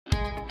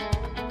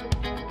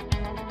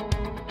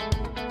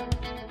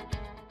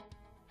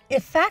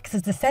If fax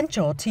is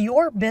essential to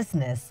your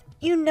business,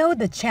 you know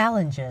the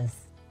challenges.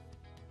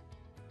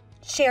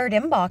 Shared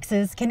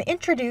inboxes can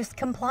introduce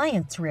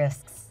compliance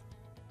risks.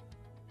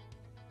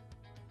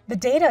 The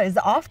data is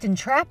often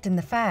trapped in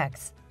the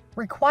fax,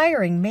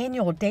 requiring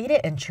manual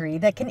data entry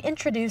that can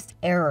introduce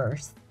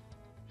errors.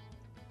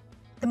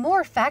 The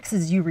more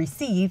faxes you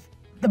receive,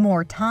 the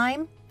more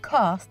time,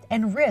 cost,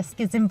 and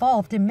risk is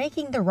involved in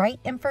making the right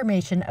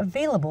information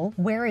available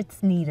where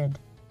it's needed.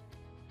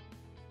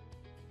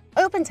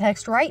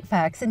 OpenText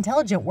RightFax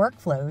Intelligent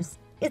Workflows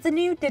is a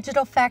new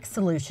digital fax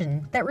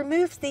solution that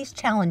removes these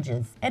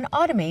challenges and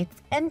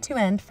automates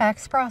end-to-end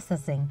fax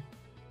processing.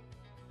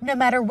 No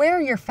matter where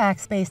your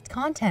fax-based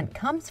content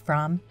comes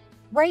from,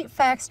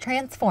 RightFax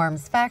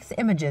transforms fax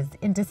images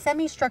into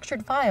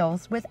semi-structured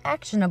files with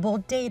actionable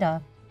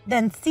data,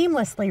 then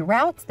seamlessly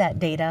routes that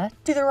data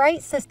to the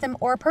right system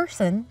or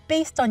person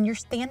based on your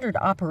standard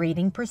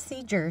operating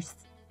procedures.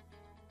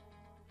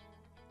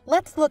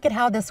 Let's look at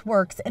how this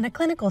works in a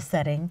clinical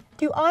setting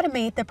to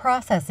automate the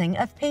processing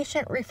of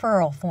patient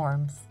referral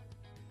forms.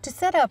 To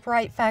set up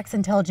RightFax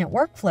Intelligent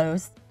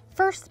Workflows,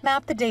 first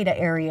map the data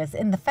areas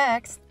in the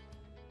fax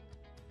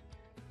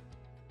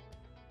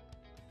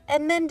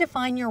and then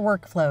define your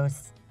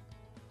workflows.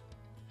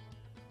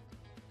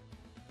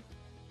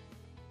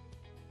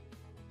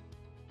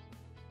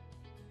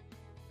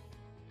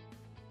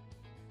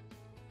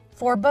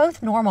 For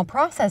both normal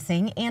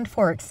processing and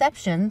for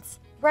exceptions,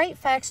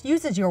 RightFax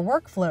uses your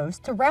workflows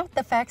to route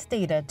the fax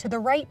data to the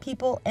right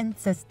people and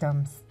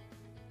systems.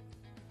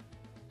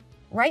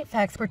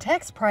 RightFax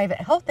protects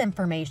private health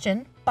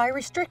information by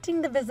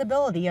restricting the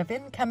visibility of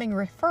incoming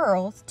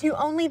referrals to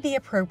only the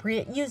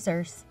appropriate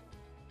users.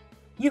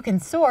 You can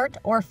sort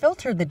or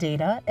filter the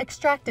data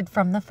extracted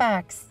from the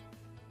fax.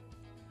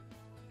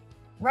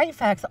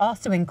 RightFax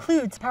also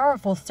includes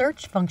powerful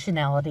search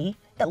functionality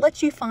that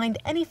lets you find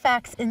any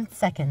fax in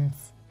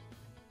seconds.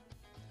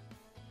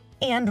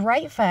 And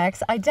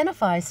RightFax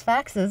identifies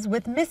faxes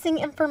with missing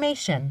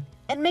information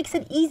and makes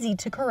it easy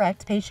to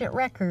correct patient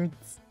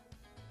records.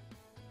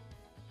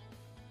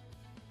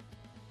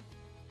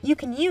 You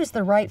can use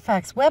the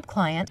RightFax web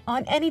client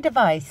on any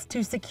device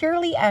to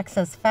securely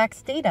access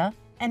fax data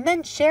and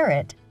then share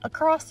it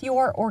across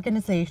your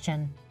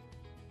organization.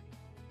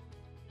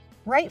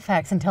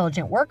 RightFax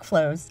Intelligent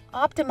Workflows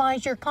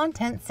optimize your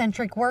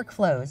content-centric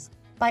workflows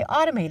by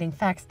automating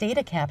fax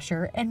data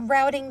capture and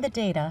routing the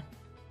data.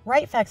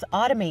 RightFax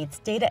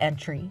automates data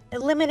entry,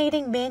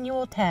 eliminating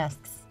manual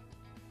tasks.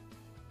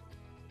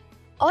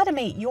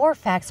 Automate your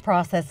fax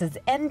processes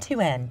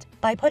end-to-end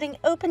by putting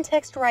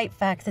OpenText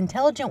RightFax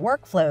Intelligent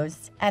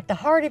Workflows at the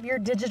heart of your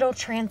digital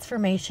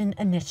transformation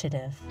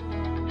initiative.